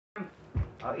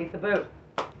Oh, eat the boot.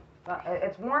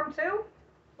 It's warm too?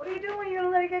 What are you doing? You're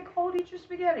gonna let it get cold? Eat your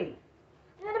spaghetti.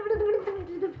 We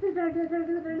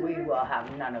will have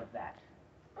none of that.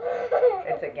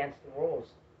 It's against the rules.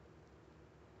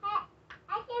 Hey,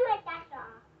 I can make that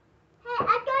off. Hey, I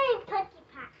got a cookie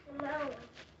pack tomorrow.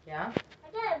 Yeah?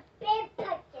 I got a big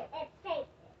pumpkin and paint it.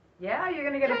 Yeah, you're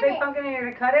gonna get a big pumpkin and you're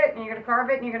gonna cut it and you're gonna carve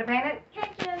it and you're gonna paint it? Cut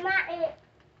your mountain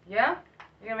Yeah?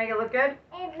 You're gonna make it look good?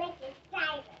 and make it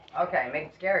scary. Okay, make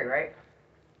it scary, right?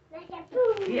 Like a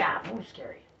boom. Yeah, boo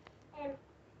scary. And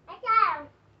I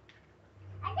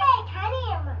got a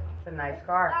tiny one. It's a nice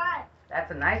car.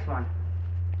 That's a nice one.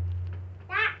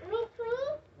 That me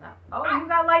queen? No. Oh, you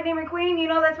got Lightning McQueen? You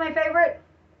know that's my favorite?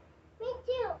 Me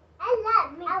too. I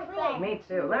love me queen. Me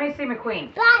too. Let me see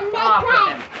McQueen. But Off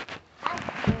with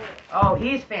me him. Oh,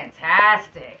 he's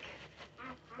fantastic.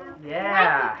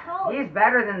 Yeah. He's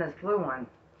better than this blue one.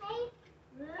 Hey,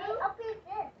 open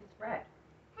this. It's red.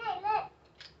 Hey, look.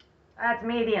 That's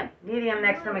medium. Medium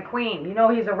next to McQueen. You know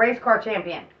he's a race car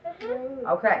champion.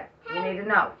 Okay, you need to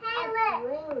know. Hey,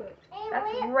 look. Hey,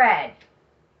 That's look. red.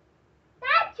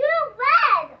 That's too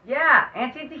red. Yeah,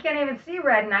 Aunt Titi can't even see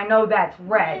red, and I know that's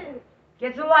red.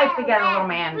 Get your life together, little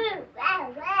man. Blue.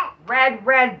 Red,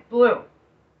 red, blue.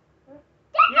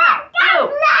 Yeah, blue.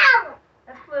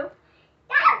 That's blue.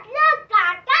 That's blue.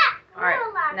 All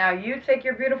right, now you take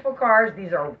your beautiful cars.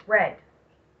 These are red.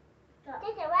 This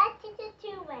is red. This is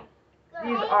two red.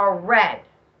 These are red.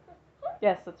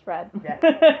 Yes, it's red. Yeah.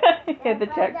 Get the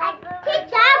check.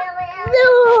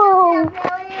 Blue.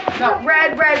 No,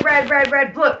 red, red, red, red,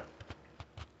 red, blue.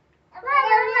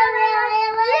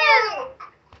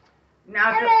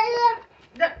 Now,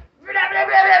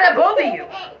 both of you.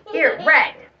 Here,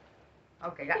 red.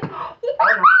 Okay, got it. Oh,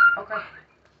 no. Okay.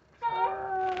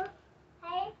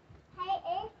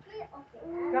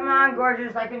 Come on,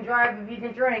 gorgeous. I can drive if you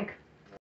can drink.